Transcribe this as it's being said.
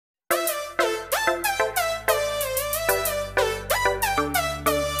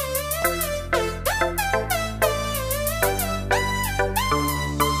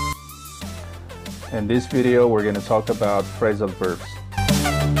In this video, we're going to talk about phrasal verbs.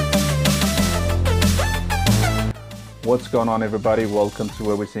 What's going on, everybody? Welcome to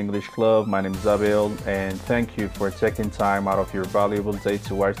Webis English Club. My name is Abel, and thank you for taking time out of your valuable day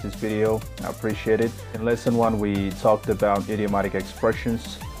to watch this video. I appreciate it. In lesson 1, we talked about idiomatic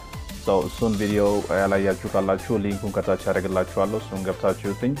expressions. So soon video link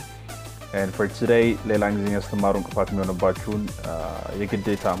soon. And for today, ሌላ እንግሊዝኛ አስተማሩ እንቅፋት የሚሆንባችሁን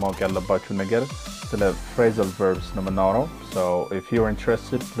የግዴታ ማወቅ ያለባችሁ ነገር ስለ phrasal verbs ነው የምናወራው. So if you're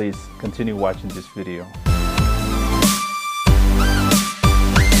interested, please continue watching this video.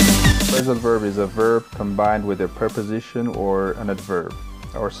 Phrasal verb is a verb combined with a preposition or an adverb,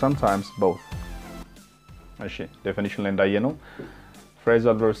 or sometimes both. እሺ definition ላይ እንዳየነው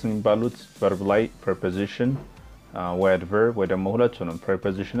phrasal verbs የሚባሉት verb ላይ preposition ወይ adverb ወይ ደግሞ ሁለቱንም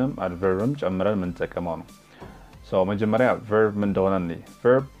prepositionም adverbም ጨምረን የምንጠቀመው ነው. So መጀመሪያ verb ምን እንደሆነ እንይ.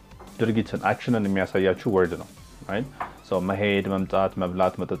 verb ድርጊትን actionን የሚያሳያችሁ word ነው, right? So መሄድ፣ መምጣት፣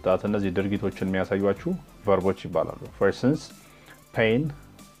 መብላት፣ መጠጣት እነዚህ ድርጊቶችን የሚያሳዩአችሁ verboች ይባላሉ. For instance, pain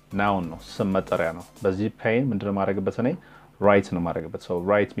noun ነው፣ ስም መጠሪያ ነው. በዚህ pain ምንድነው ማድረግበት እኔ write ነው ማድረግበት. So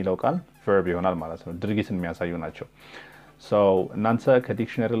write የሚለው ቃል verb ይሆናል ማለት ነው. ድርጊትን የሚያሳዩ ናቸው. So እናንተ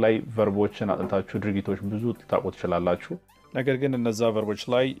ከዲክሽነሪ ላይ ቨርቦችን አጥንታችሁ ድርጊቶች ብዙ ልታውቁ ትችላላችሁ. ነገር ግን እነዛ ቨርቦች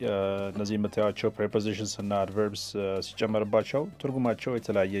ላይ እነዚህ የምታዩአቸው prepositions እና adverbs ሲጨመርባቸው ትርጉማቸው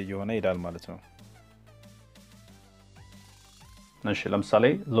የተለያየ የሆነ ይዳል ማለት ነው. እሺ ለምሳሌ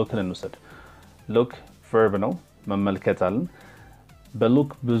lookን እንውሰድ. look verb ነው መመልከት አለን.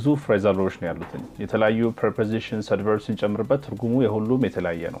 በlook ብዙ phrasal verbs ነው ያሉት. የተለያዩ prepositions adverbs ሲጨመርበት ትርጉሙ የሁሉም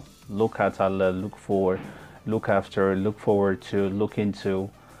የተለያየ ነው. look at አለ, look for, look after, look forward to, look into,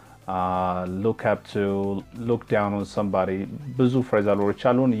 look up to, look down on somebody. ብዙ phrasal verbs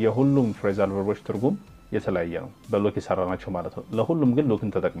አሉን. የሁሉም phrasal verbs ትርጉም የተለያየ ነው በlook ይሰራናቸው ማለት ነው. ለሁሉም ግን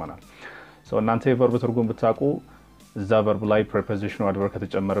lookን ተጠቅመናል. so እናንተ የverb ትርጉም ብታውቁ እዛ verb ላይ preposition or adverb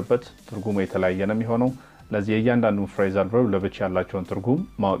ከተጨመረበት ትርጉሙ የተለያየ ነው የሚሆነው. ለዚህ እያንዳንዱ phrasal verb ለብቻ ያላቸውን ትርጉም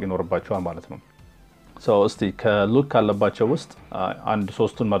ማወቅ ይኖርባችኋል ማለት ነው. so እስቲ ከlook ካለባቸው ውስጥ አንድ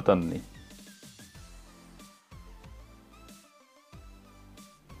ሶስቱን መርጠን እንይ.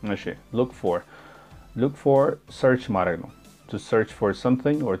 እሺ look for search ማድረግ ነው. to search for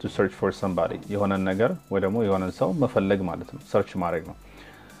something or to search for somebody የሆነ ነገር ወይ ደግሞ የሆነ ሰው መፈለግ ማለት ነው. search ማድረግ ነው.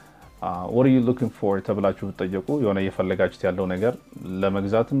 what are you looking for ተብላችሁ ብትጠየቁ የሆነ እየፈለጋችሁት ያለው ነገር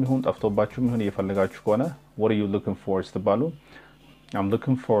ለመግዛትም ይሁን ጠፍቶባችሁም ይሁን እየፈለጋችሁ ከሆነ what are you looking for ስትባሉ I'm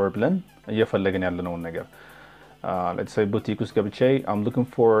looking for ብለን እየፈለግን ያለነው ነገር let's say boutique ውስጥ ገብቼ I'm looking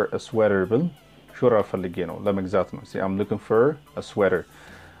for a sweater ብል ሹራ ፈልጌ ነው ለመግዛት ነው. see I'm looking for a sweater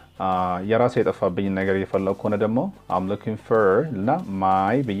የራሴ የጠፋብኝ ነገር እየፈለኩ ከሆነ ደግሞ I'm looking for እና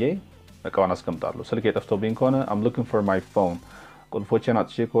my ብዬ እቃውን አስቀምጣለሁ. ስልክ የጠፍቶብኝ ከሆነ I'm looking for my phone. ቁልፎቼን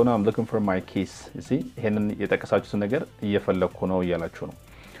አጥቼ ከሆነ I'm looking for my keys. see ይሄንን የጠቀሳችሁት ነገር እየፈለኩ ነው እያላችሁ ነው.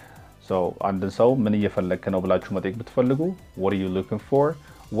 so አንድን ሰው ምን እየፈለክ ነው ብላችሁ መጠየቅ ብትፈልጉ what are you looking for?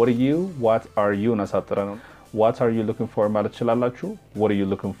 what are you ናሳጥረ ነው. what are you looking for ማለት ይችላልላችሁ. what are you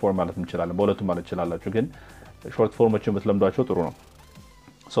looking for ማለት እንችላለን. በሁለቱም ማለት ይችላልላችሁ ግን ሾርት ፎርሞችን ብትለምዷቸው ጥሩ ነው.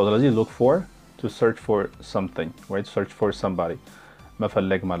 so ስለዚህ look for to search for something, right? search for somebody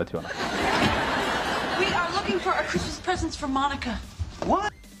መፈለግ ማለት ይሆናል. We are looking for a Christmas presents for Monica. What?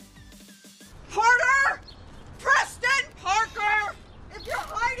 Parker! Preston Parker! If you're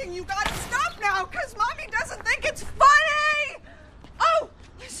hiding, you gotta stop now, because Mommy doesn't think it's funny! Oh!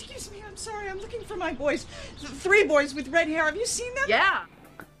 Excuse me, I'm sorry. I'm looking for my boys. 3 boys with red hair. Have you seen them? Yeah.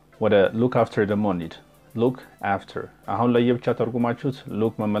 What a look after the money. look after አሁን ለየብቻ ተርጉማችሁት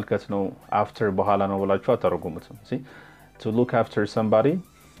look መመልከት ነው after በኋላ ነው ብላችሁ አተርጉሙትም. see to look after somebody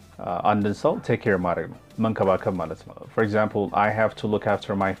አንድን ሰው take care ማድረግ ነው መንከባከብ ማለት ነው. for example I have to look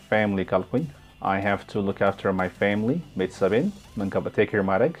after my family ካልኩኝ I have to look after my family ቤተሰቤን መንከባከብ take care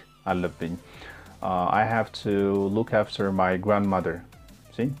ማድረግ አለብኝ. I have to look after my grandmother.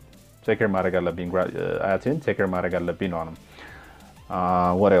 see take care ማድረግ አለብኝ አያቴን take care ማድረግ አለብኝ ነው.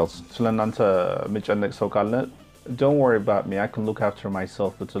 what else? ስለናንተ መጨነቅ ሰው ካለ don't worry about me, I can look after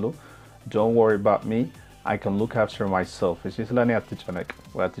myself ብትሉ don't worry about me, I can look after myself. እሺ ስለኔ አትጨነቅ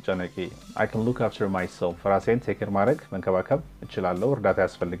ወይ አትጨነቂ I can look after myself ራሴን take care ማድረግ መንከባከብ እችላለሁ እርዳታ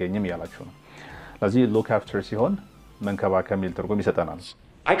ያስፈልገኝም ያላችሁ ነው. ለዚህ look after ሲሆን መንከባከብ የሚል ትርጉም ይሰጠናል.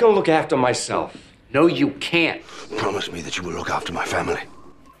 I can look after myself. No you can't. Promise me that you will look after my family.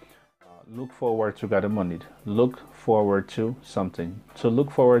 look forward to ጋር ደግሞ need look forward to something. to look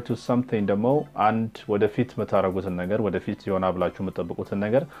forward to something ደግሞ አንድ ወደፊት መታረጉትን ነገር ወደፊት ይሆና ብላችሁ መጠበቁትን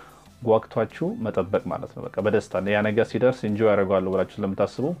ነገር ጓግቷችሁ መጠበቅ ማለት ነው. በቃ በደስታ ያ ነገር ሲደርስ ኢንጆይ ያደርጋሉ ብላችሁ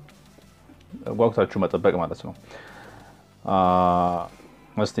ስለምታስቡ ጓግቷችሁ መጠበቅ ማለት ነው.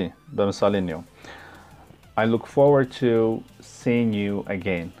 እስቲ በምሳሌ ነው I look forward to seeing you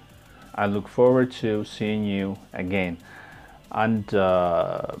again. I look forward to seeing you again. And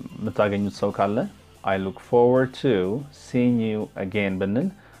ምታገኙት ሰው ካለ I look forward to seeing you again ብንል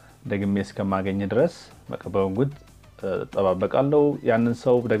ደግሜ እስከማገኝ ድረስ በቃ በጉጉት ተጠባበቃለሁ ያንን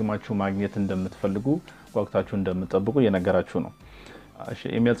ሰው ደግማችሁ ማግኘት እንደምትፈልጉ ወቅታችሁ እንደምትጠብቁ እየነገራችሁ ነው እሺ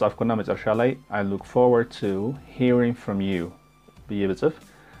ኢሜል ጻፍኩና መጨረሻ ላይ I look forward to hearing from you ብዬ ብጽፍ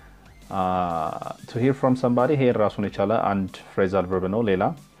to hear from somebody here ራሱን የቻለ አንድ phrasal verb ነው ሌላ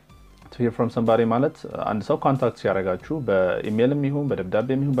to hear from somebody ማለት አንድ ሰው ኮንታክት ሲያደርጋችሁ በኢሜልም ይሁን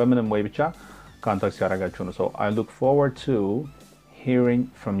በደብዳቤም ይሁን በምንም ወይ ብቻ ኮንታክት ሲያደርጋችሁ ነው so I look forward to hearing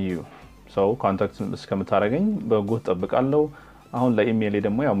from you so ኮንታክት እስከምታረጋኝ በጉጉት ጠብቃለሁ አሁን ለኢሜል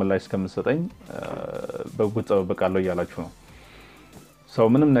ደግሞ ያው ምላሽ እስከምትሰጠኝ በጉጉት ጠብቃለሁ እያላችሁ ነው so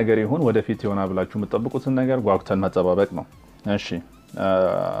ምንም ነገር ይሁን ወደፊት ይሆናል ብላችሁ የምትጠብቁትን ነገር ጓጉተን መጠባበቅ ነው እሺ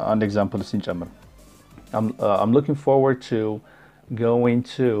አንድ ኤግዛምፕል ሲንጨምር I'm looking forward to going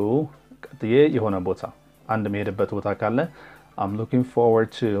to ቀጥዬ የሆነ ቦታ አንድ መሄድበት ቦታ ካለ I'm looking forward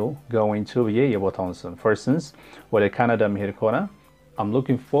to going to የቦታውን ስም for instance ወደ ካናዳ መሄድ ከሆነ I'm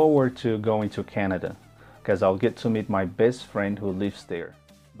looking forward to going to Canada because I'll get to meet my best friend who lives there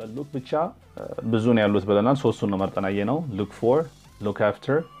but look ብቻ ብዙ ነው ያሉት ብለናል ሶስቱን ነው መርጠናየ ነው look for look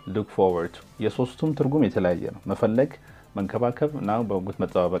after look forward የሶስቱም ትርጉም የተለያየ ነው መፈለግ መንከባከብ እና በጉጉት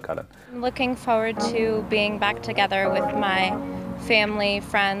መጠባበቅ አለን looking forward to being back together with my family,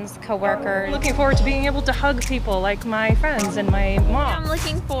 friends, coworkers. Looking forward to being able to hug people like my friends and my mom. I'm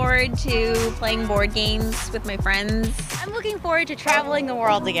looking forward to playing board games with my friends. I'm looking forward to traveling the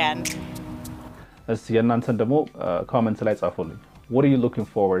world again. እስቲ የእናንተን ደግሞ ኮሜንት ላይ ጻፉልኝ What are you looking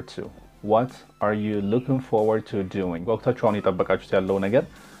forward to? What are you looking forward to doing? ወቅታችሁ አሁን የጠበቃችሁት ያለው ነገር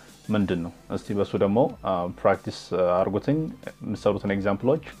ምንድነው? እስቲ በሱ ደግሞ ፕራክቲስ አርጉትኝ የምትሰሩትን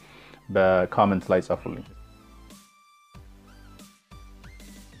ኤግዛምፕሎች በኮሜንት ላይ ጻፉልኝ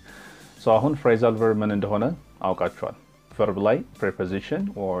So አሁን phrasal verb ምን እንደሆነ አውቃችኋል verb ላይ preposition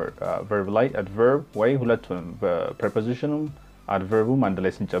or verb ላይ adverb ወይ ሁለቱንም prepositionም adverbum አንድ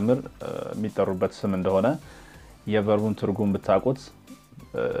ላይ ስንጨምር የሚጠሩበት ስም እንደሆነ የቨርቡን ትርጉም ብታውቁት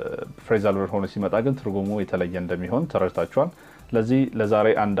phrasal verb ሆኖ ሲመጣ ግን ትርጉሙ የተለየ እንደሚሆን ተረድታችኋል ለዚህ ለዛሬ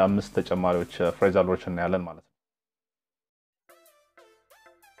አንድ አምስት ተጨማሪዎች phrasal verbs እናያለን ማለት ነው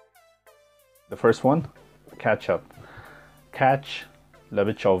The first one catch up catch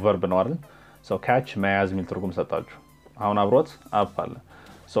ለብቻው verb ነው አይደል so catch መያዝ የሚል ትርጉም ሰጣችሁ አሁን አብሮት up አለ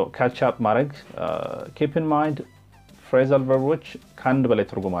so catch up ማድረግ keep in mind phrasal verbs ከአንድ በላይ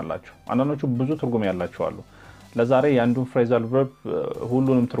ትርጉም አላቸው አንዳንዶቹ ብዙ ትርጉም ያላቸው አሉ ለዛሬ ያንዱን phrasal verb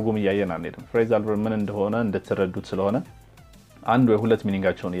ሁሉንም ትርጉም እያየን አንሄድም phrasal verb ምን እንደሆነ እንድትረዱት ስለሆነ አንድ ወይ ሁለት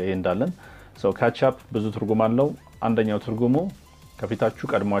ሚኒንጋቸውን እያየን እንዳለን so catch up ብዙ ትርጉም አለው አንደኛው ትርጉሙ ከፊታችሁ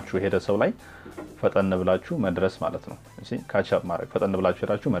ቀድሟችሁ ሄደ ሰው ላይ ፈጠን ብላችሁ መድረስ ማለት ነው እሺ catch up ማድረግ ፈጠን ብላችሁ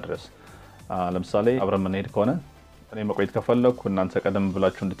ሄዳችሁ መድረስ ለምሳሌ አብረን መሄድ ከሆነ እኔ መቆየት ከፈለኩ እናንተ ቀደም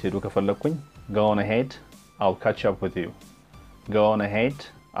ብላችሁ እንድትሄዱ ከፈለኩኝ go on ahead I'll catch up with you go on ahead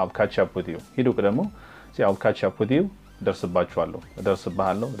I'll catch up with you ሄዱ ደግሞ I'll catch up with you ደርስባችኋለሁ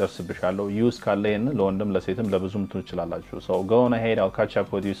ደርስብሃለሁ ደርስብሻለሁ ዩስ ካለ ይሄን ለወንድም ለሴትም ለብዙም ትችላላችሁ so go on ahead I'll catch up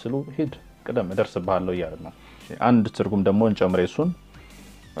with you ስሉ ሂድ ቀደም ደርስብሃለሁ ይያል ነው አንድ ትርጉም ደግሞ እንጨምር እሱን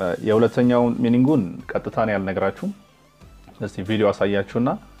የሁለተኛው ሚኒንጉን ቀጥታ ነው ያልነግራችሁ እስቲ ቪዲዮ አሳያችሁና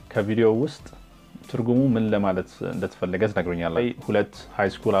ከቪዲዮ ውስጥ ትርጉሙ ምን ለማለት እንደተፈለገ ትነግሩኛላችሁ ሁለት ሃይ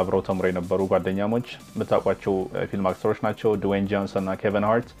ስኩል አብረው ተምረው የነበሩ ጓደኛሞች መታቋቸው ፊልም አክተሮች ናቸው ድዌይን ጆንሰን እና ኬቨን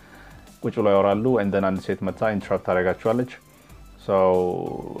ሃርት ቁጭ ብለው ያወራሉ and then አንድ ሴት መታ ኢንተራፕት ታደርጋቸዋለች so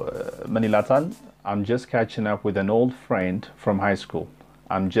ምን ይላታል I'm just catching up with an old friend from high school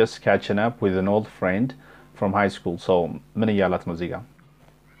I'm just catching up with an old friend from high school so ምን ይያላት ነው እዚጋ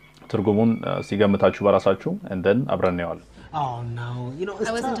ትርጉሙን ሲገምታችሁ በራሳችሁ and then አብረን ነው Oh no you know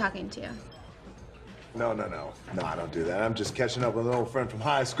I wasn't talking to you No, I don't do that. I'm just catching up with an old friend from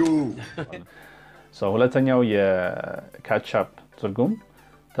high school. So ሁለተኛው የcatch up ትርጉም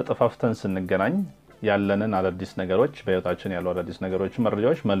ተጠፋፍተን ስንገናኝ ያለንን አዳዲስ ነገሮች በህይወታችን ያሉ አዳዲስ ነገሮች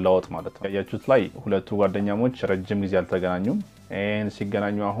መረጃዎች መለዋወጥ ማለት ነው ያያችሁት ላይ ሁለቱ ጓደኛሞች ረጅም ጊዜ አልተገናኙም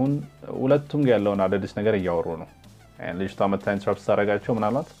ሲገናኙ አሁን ሁለቱም ጋር ያለውን አዳዲስ ነገር እያወሩ ነው ልጅቷ መታ ኢንተራፕት ታደርጋቸው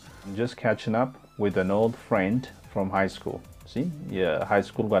ምናልባት just catching up with an old friend from high school see የሃይ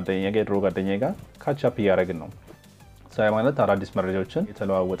ስኩል ጓደኛዬ ጋር ድሮ ጓደኛዬ ጋር catch up እያደረግን ነው ሳይ ማለት አዳዲስ መረጃዎችን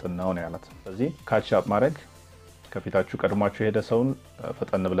የተለዋወጥን ነው ያላት ስለዚህ catch up ማድረግ ከፊታችሁ ቀድሟችሁ ሄደ ሰውን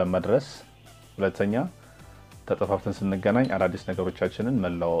ፈጠን ብለን መድረስ ሁለተኛ ተጠፋፍተን ስንገናኝ አዳዲስ ነገሮቻችንን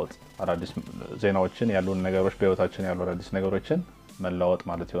መለዋወጥ አዳዲስ ዜናዎችን ያሉን ነገሮች በህይወታችን ያሉ አዳዲስ ነገሮችን መለዋወጥ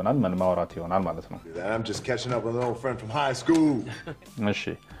ማለት ይሆናል ማውራት ይሆናል ማለት ነው I'm just catching up with an old friend from high school እሺ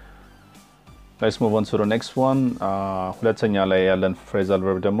Let's move on to the next one. ሁለተኛ ላይ ያለን phrasal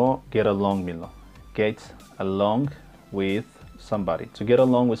verb ደግሞ get along ሚል ነው። Get along with somebody. To get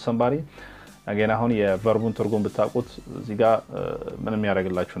along with somebody. Again አሁን የቨርቡን ትርጉም ብታውቁት እዚህ ጋር ምንም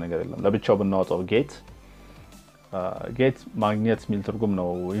ያደርግላችሁ ነገር የለም። ለብቻው ብናወጣው get ማግኘት ሚል ትርጉም ነው።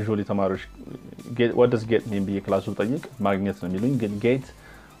 usually ተማሪዎች what does get mean ብዬ ክላሱ ጠይቅ ማግኘት ነው የሚሉኝ። ግን get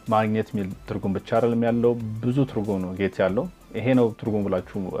ማግኘት ሚል ትርጉም ብቻ አይደለም ያለው ብዙ ትርጉም ነው get ያለው። ይሄ ነው ትርጉም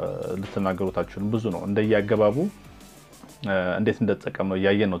ብላችሁ ልትናገሩታችሁ ብዙ ነው እንደያገባቡ እንዴት እንደተጠቀም ነው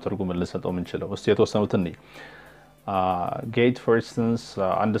ያየን ነው ትርጉም ልንሰጠው የምንችለው። እስቲ የተወሰኑትን ነው get for instance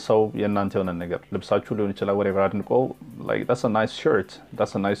አንድ ሰው የናንተ የሆነ ነገር ልብሳችሁ ሊሆን ይችላል whatever አድንቆ like that's a nice shirt,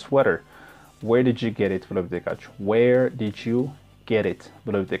 that's a nice sweater, where did you get it ብሎ ቢጠይቃችሁ where did you get it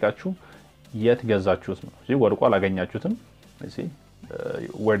ብሎ ቢጠይቃችሁ የት ገዛችሁት ነው። እሺ ወርቁ አላገኛችሁትም እሺ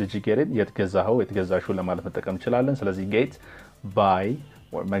where did you get it የት ገዛኸው የት ገዛሽው ለማለት መጠቀም እንችላለን። ስለዚህ get buy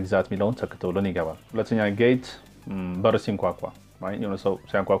or መግዛት ሚለውን ተከትሎን ይገባል። ሁለተኛ get በር ሲንኳኳ ማለት የሆነ ሰው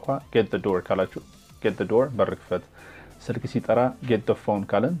ሲያንኳኳ get the door ካላችሁ get the door በር ክፈት። ስልክ ሲጠራ get the phone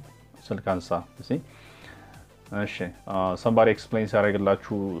ካለን ስልክ አንሳ እሺ እሺ somebody explain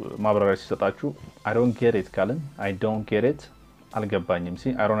ሲያደርግላችሁ ማብራሪያ ሲሰጣችሁ I don't get it ካለን I don't get it አልገባኝም እሺ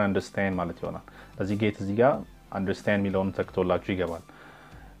I don't understand ማለት ይሆናል። ስለዚህ get እዚህ ጋር understand ሚለውን ተከትሎላችሁ ይገባል።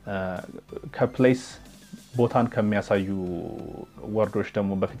 ከፕሌስ ቦታን ከሚያሳዩ ወርዶች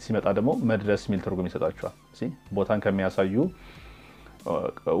ደግሞ በፊት ሲመጣ ደግሞ መድረስ ሚል ትርጉም ይሰጣችኋል። እሺ ቦታን ከሚያሳዩ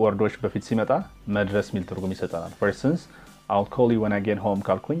ወርዶች በፊት ሲመጣ መድረስ ሚል ትርጉም ይሰጣናል። For instance, I'll call you when I get home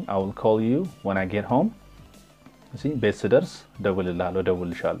ካልኩኝ I will call you when I get home እሺ ቤት ስደርስ ደውልልሃለሁ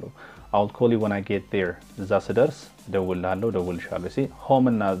ደውልልሻለሁ። I'll call you when I get there እዛ ስደርስ ደውልልሃለሁ ደውልልሻለሁ። እሺ home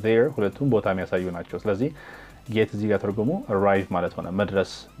እና there ሁለቱም ቦታ የሚያሳዩ ናቸው። ስለዚህ get እዚህ ጋር ትርጉሙ arrive ማለት ሆነ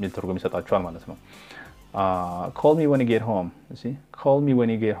መድረስ ሚል ትርጉም ይሰጣችኋል ማለት ነው። call me when you get home እሺ call me when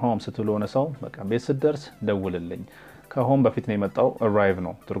you get home ስትሉ ሆነ ሰው በቃ ቤት ስደርስ ደውልልኝ ከሆም በፊት ነው የመጣው arrive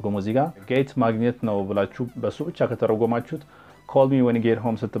ነው ትርጉሙ። እዚህ ጋር get ማግኘት ነው ብላችሁ በሱ ብቻ ከተረጎማችሁት call me when you get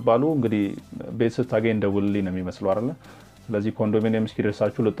home ስትባሉ እንግዲህ ቤት ስታገኝ ደውልልኝ ነው የሚመስለው አይደል? ስለዚህ ኮንዶሚኒየም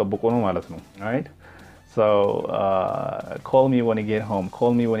እስኪደርሳችሁ ልትጠብቁ ነው ማለት ነው። right so call me when you get home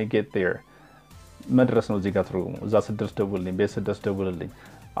call me when you get there መድረስ ነው እዚህ ጋር ትርጉሙ። እዛ ስደርስ ደውልልኝ ቤት ስደርስ ደውልልኝ።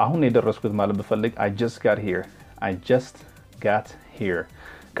 አሁን የደረስኩት ማለት ብፈልግ I just got here I just got here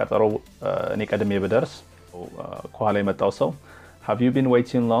ቀጠሮ እኔ ቀድሜ ብደርስ ከኋላ የመጣው ሰው have you been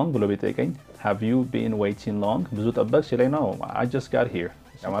waiting long ብሎ ቢጠይቀኝ have you been waiting long ብዙ ጠበቅ ሲለኝ ነው I just got here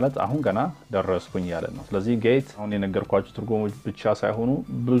ማለት አሁን ገና ደረስኩኝ ያለ ነው። ስለዚህ get አሁን የነገርኳችሁ ትርጉሞች ብቻ ሳይሆኑ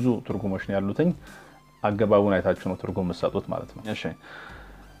ብዙ ትርጉሞች ነው ያሉትኝ። አገባቡን አይታችሁ ነው ትርጉም መስጠቱት ማለት ነው። እሺ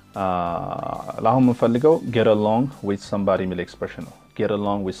ለአሁን የምንፈልገው get along with somebody የሚል ኤክስፕሬሽን ነው። get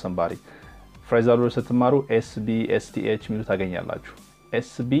along with somebody phrasal verb ስትማሩ SB STH የሚሉ ታገኛላችሁ።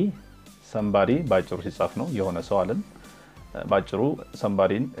 SB somebody ባጭሩ ሲጻፍ ነው የሆነ ሰው አለን ባጭሩ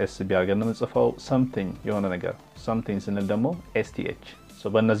somebodyን SB አድርገን ነው የምንጽፈው። something የሆነ ነገር something ስንል ደግሞ STH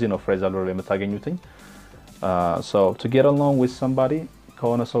so በእነዚህ ነው phrasal verb የምታገኙትኝ። so to get along with somebody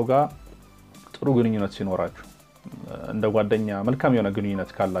ከሆነ ሰው ጋር ጥሩ ግንኙነት ሲኖራችሁ እንደ ጓደኛ መልካም የሆነ ግንኙነት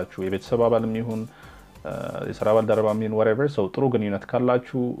ካላችሁ የቤተሰብ አባልም ይሁን የሥራ ባልደረባም ይሁን whatever so ጥሩ ግንኙነት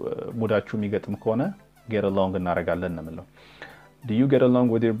ካላችሁ ሙዳችሁ የሚገጥም ከሆነ get along እናደርጋለን ነው የምንለው። Do you get along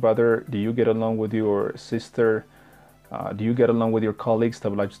with your brother? Do you get along with your sister? Do you get along with your colleagues?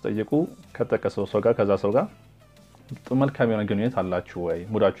 ተብላችሁ ጠይቁ ከተጠቀሰው ሰው ጋር ከዛ ሰው ጋር መልካም የሆነ ግንኙነት አላችሁ ወይ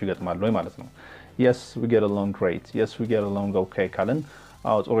ሙዳችሁ ይገጥማል ወይ ማለት ነው። Yes, we get along great. Yes, we get along okay ካለን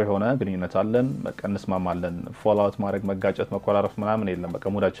አዎ ጥሩ የሆነ ግንኙነት አለን በቃ እንስማማለን። ፎሎ አውት ማድረግ መጋጨት መቆራረፍ ምናምን የለም በቃ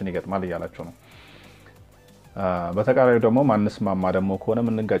ሙዳችን ይገጥማል እያላችሁ ነው። በተቃራኒው ደግሞ ማንስማማ ደግሞ ከሆነ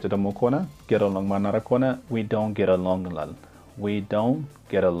ምንጋጭ ደግሞ ከሆነ get along ማናረግ ከሆነ we don't get along እንላለን። we don't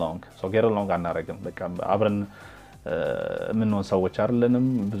get along so get along አናረግም በቃ አብረን ምንሆን ሰዎች አይደለንም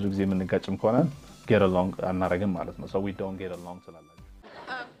ብዙ ጊዜ ምንጋጭም ከሆነ get along አናረግም ማለት ነው። so we don't get along ስላላችሁ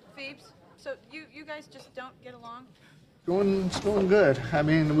Phoebes, so you guys just don't get along? It's going good. I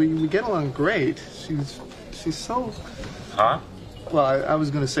mean, we get along great. She's so... Huh? Well, I was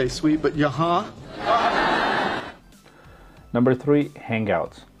going to say sweet, but yeah, huh? Number 3, hang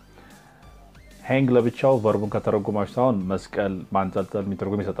out. hang ለብቻው ቨርቡን ከተረጎማችሁ አሁን መስቀል ማንጠልጠል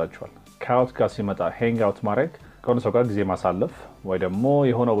የሚተረጎም ይሰጣችኋል። ካውት ጋር ሲመጣ hang out ማድረግ ከሆነ ሰው ጋር ጊዜ ማሳለፍ ወይ ደግሞ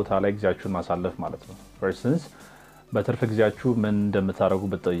የሆነ ቦታ ላይ ጊዜያችሁን ማሳለፍ ማለት ነው። For instance በትርፍ ጊዜያችሁ ምን እንደምታረጉ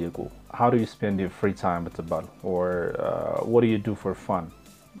ብትጠይቁ how do you spend your free time ብትባሉ or what do you do for fun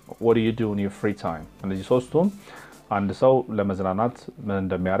what do you do in your free time እነዚህ ሶስቱም አንድ ሰው ለመዝናናት ምን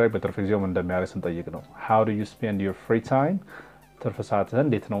እንደሚያደርግ በትርፍ ጊዜው ምን እንደሚያደርግ ስንጠይቅ ነው። how do you spend your free time ትርፍ ሰዓትህን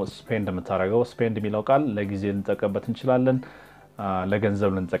እንዴት ነው ስፔንድ የምታደርገው? ስፔንድ የሚለው ቃል ለጊዜ ልንጠቀምበት እንችላለን።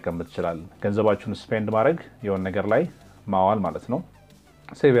 ለገንዘብ ልንጠቀምበት እንችላለን ገንዘባችሁን ስፔንድ ማድረግ የሆነ ነገር ላይ ማዋል ማለት ነው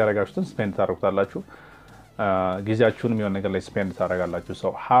ሴቭ ያደረጋችሁትን ስፔንድ ታደርጉታላችሁ ጊዜያችሁንም የሆነ ነገር ላይ ስፔንድ ታደርጋላችሁ so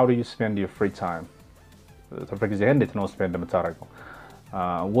how do you spend your free time ትርፍ ጊዜ እንዴት ነው ስፔንድ የምታደርገው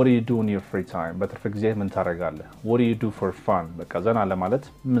what do you do in your free time በትርፍ ጊዜ ምን ታደርጋለህ what do you do for fun በቃ ዘና ለማለት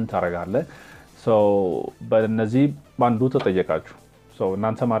ምን ታደርጋለህ so በእነዚህ ባንዱ ተጠየቃችሁ so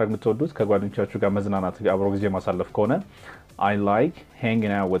እናንተ ማድረግ የምትወዱት ከጓደኞቻችሁ ጋር መዝናናት አብሮ ጊዜ ማሳለፍ ከሆነ I like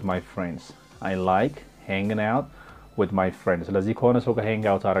hanging out with my friends I like hanging out with my friends ስለዚህ ከሆነ ሰው ጋር hang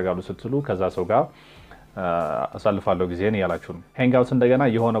out አደርጋለሁ ስትሉ ከዛ ሰው ጋር አሳልፋለሁ ጊዜን ያላችሁ ነው hang out እንደገና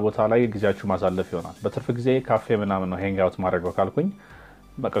የሆነ ቦታ ላይ ጊዜያችሁ ማሳለፍ ይሆናል በትርፍ ጊዜ ካፌ ምናምን ነው hang out ማድረግ ካልኩኝ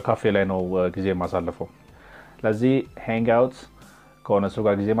በቃ ካፌ ላይ ነው ጊዜ ማሳለፈው ስለዚህ hang out ከሆነ ሰው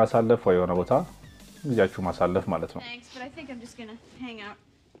ጋር ጊዜ ማሳለፍ ወይ የሆነ ቦታ ጊዜያችሁ ማሳለፍ ማለት ነው Thanks, but I think I'm just going to hang out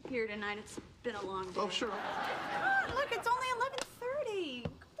here tonight. It's been a long day. Oh, sure. Look, it's only 11:30.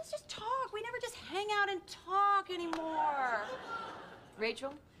 Let's just talk. We never just hang out and talk anymore.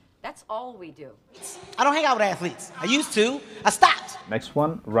 Rachel, that's all we do. I don't hang out with athletes. I used to. I stopped. Next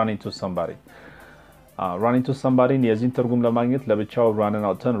one, run into somebody. Run into somebody የዚህን ትርጉም ለማግኘት ለብቻው runን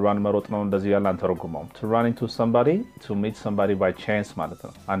አውጥተን run መሮጥ ነው እንደዚህ ያለ አንተረጉመው to run into somebody to meet somebody by chance ማለት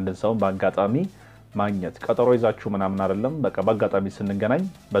ነው አንድን ሰው በአጋጣሚ ማግኘት ቀጠሮ ይዛችሁ ምናምን አይደለም በቃ በአጋጣሚ ስንገናኝ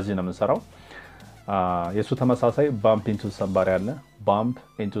በዚህ ነው የምንሰራው የሱ ተመሳሳይ bump into somebody አለ bump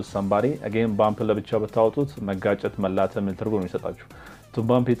into somebody again bump ለብቻው በታውጡት መጋጨት መላተም ትርጉም ይሰጣችሁ to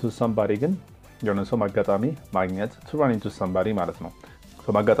bump into somebody ግን የሆነ ሰው በአጋጣሚ ማግኘት to run into somebody ማለት ነው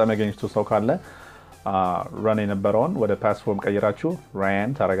በአጋጣሚ ያገኛችሁ ሰው ካለ run የነበረውን ወደ past form ቀይራችሁ ran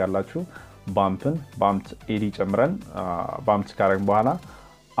ታረጋላችሁ bumpን bumped ed ጨምረን bumped ካረግን በኋላ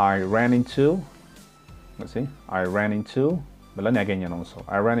I ran into let's see I ran into ብለን ያገኘነው ሰው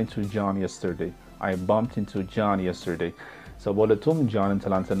I ran into John yesterday I bumped into John yesterday so በሁለቱም ጆንን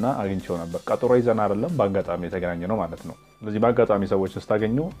ትላንትና አግኝቼው ነበር ቀጠሮ ይዘን አይደለም በአጋጣሚ የተገናኘ ነው ማለት ነው ስለዚህ በአጋጣሚ ሰዎች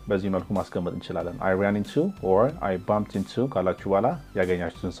ስታገኙ በዚህ መልኩ ማስቀመጥ እንችላለን I ran into or I bumped into ካላችሁ በኋላ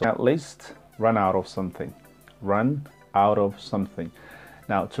ያገኛችሁን ሰው at least run out of something run out of something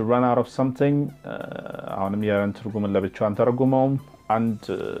now to run out of something አሁንም የረን ትርጉምን ለብቻው አንተረጉመውም አንድ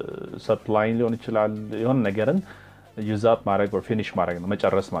ሰፕላይ ሊሆን ይችላል የሆነ ነገርን ዩዝ አፕ ማድረግ or finish ማድረግ ነው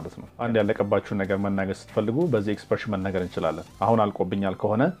መጨረስ ማለት ነው አንድ ያለቀባችሁ ነገር መናገር ስትፈልጉ በዚህ ኤክስፕሬሽን መናገር እንችላለን አሁን አልቆብኛል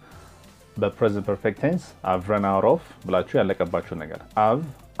ከሆነ በpresent perfect tense I've run out of ብላችሁ ያለቀባችሁ ነገር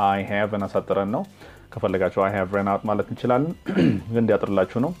I have እናሳጥረን ነው ከፈለጋችሁ I have run out ማለት እንችላለን ግን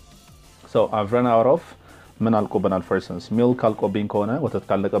እንዲያጥርላችሁ ነው so I've run out of ምን አልቆብናል for instance milk አልቆብኝ ከሆነ ወተት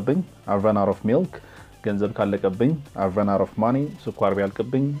ካለቀብኝ I've run out of milk ገንዘብ ካለቀብኝ I've run out of money ስኳር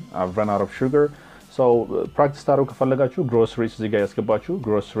ቢያልቅብኝ I've run out of sugar so practice ታሩ ከፈለጋችሁ groceries እዚህ ጋር ያስገባችሁ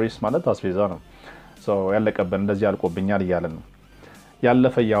groceries ማለት አስቤዛ ነው so ያለቀብን እንደዚህ አልቆብኛል እያለን ነው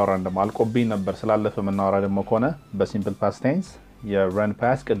ያለፈ ያወራን ደግሞ አልቆብኝ ነበር ስላለፈ ምናወራ ደግሞ ከሆነ በሲምፕል past tense የrun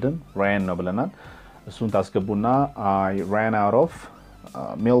past ቅድም ran ነው ብለናል እሱን ታስገቡና I ran out of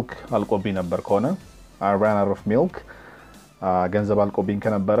milk አልቆብኝ ነበር ከሆነ I ran out of milk ገንዘብ አልቆብኝ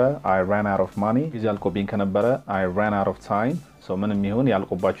ከነበረ I ran out of money ጊዜ አልቆብኝ ከነበረ I ran out of time so ምንም ይሁን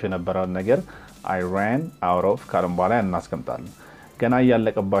ያልቆባችሁ የነበረ ነገር I ran out of ካለም በኋላ እናስቀምጣለን ገና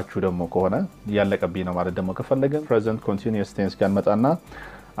ያለቀባችሁ ደግሞ ከሆነ ያለቀብኝ ነው ማለት ደግሞ ከፈለገን present continuous tense ጋር መጣና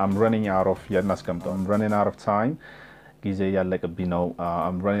I'm running out of ያናስቀምጣው I'm running out of time ጊዜ ያለቀብኝ ነው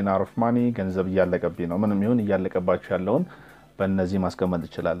I'm running out of money ገንዘብ ያለቀብኝ ነው ምንም ይሁን ያለቀባችሁ ያለውን በእነዚህ ማስቀመጥ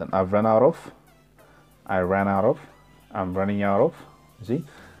እንችላለን I've run out of I ran out of I'm running out of እዚህ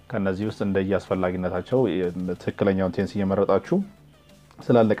ከነዚህ ውስጥ እንደየአስፈላጊነታቸው ትክክለኛውን ቴንስ እየመረጣችሁ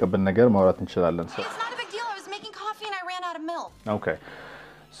ስላለቀብን ነገር ማውራት እንችላለን It's not a big deal. I was making coffee and I ran out of milk. Okay.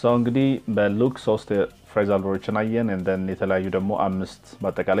 So እንግዲህ በሉክ 3 phrasal verbsን አየን and then የተለያዩ ደግሞ 5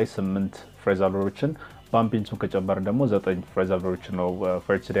 በአጠቃላይ 8 phrasal verbsን bump into ከጨመርን ደግሞ 9 phrasal verbsን ነው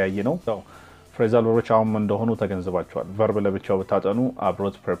first day ያየነው so phrasal verbs አሁን እንደሆኑ ተገንዝባችኋል verb ለብቻው ብታጠኑ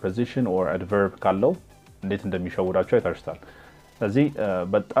abroad preposition or adverb ካለው እንዴት እንደሚሸውዳቸው አይታችኋል ስለዚህ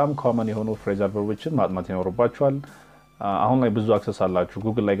በጣም ኮመን የሆኑ phrasal verbsን ማጥናት ይኖርባችኋል አሁን ላይ ብዙ አክሰስ አላችሁ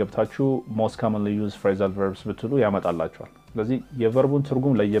ጉግል ላይ ገብታችሁ most commonly used phrasal verbs ብትሉ ያመጣላችኋል ስለዚህ የቨርቡን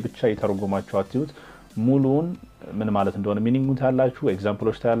ትርጉም ለየብቻ ይተረጉማችሁ አትዩት ሙሉን ምን ማለት እንደሆነ ሚኒንጉን ታያላችሁ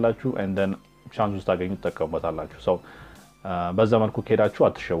ኤግዛምፕሎች ታያላችሁ and then ቻንስ ውስጥ ታገኙ ተጠቀሙበታላችሁ so በዛ መልኩ ከሄዳችሁ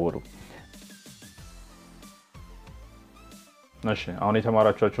አትሸወዱ እሺ አሁን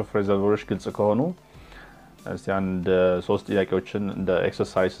የተማራችኋቸው phrasal verbs ግልጽ ከሆኑ እስቲ አንድ 3 ጥያቄዎችን እንደ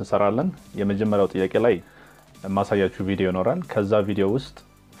ኤክሰርሳይዝ እንሰራለን የመጀመሪያው ጥያቄ ላይ ማሳያችሁ ቪዲዮ ይኖራል ከዛ ቪዲዮ ውስጥ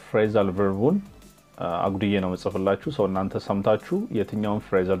phrasal verbን አጉድዬ ነው መጽፈላችሁ ሰው እናንተ ሰምታችሁ የትኛውን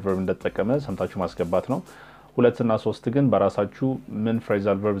phrasal verb እንደተጠቀመ ሰምታችሁ ማስገባት ነው 2 እና 3 ግን በራሳችሁ ምን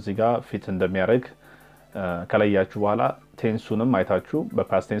phrasal verb እዚህ ጋር ፊት እንደሚያደርግ ከለያችሁ በኋላ ቴንሱንም አይታችሁ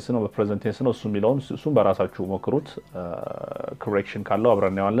በፓስት ቴንስ ነው በፕሬዘንት ቴንስ ነው እሱም በራሳችሁ ሞክሩት correction ካለው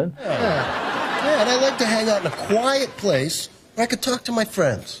አብረን እናያለን Yeah, and I like to hang out in a quiet place where I could talk to my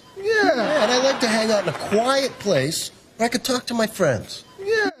friends. Yeah, and I like to hang out in a quiet place where I could talk to my friends.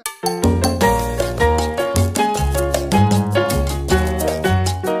 Yeah.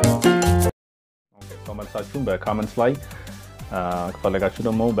 መልሳችሁን በኮሜንትስ ላይ ከፈለጋችሁ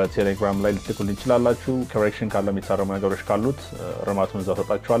ደግሞ በቴሌግራም ላይ ልትልኩልኝ ትችላላችሁ correction ካለው የሚታረሙ ነገሮች ካሉት ርማቱን እዛው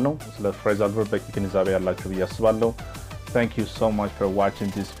ተጣጣችኋለሁ ስለ phrasal verb በቂ ግንዛቤ ያላችሁ ብዬ አስባለሁ Thank you so much for watching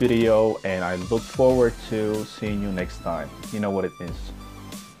this video and I look forward to seeing you next time. You know what it means.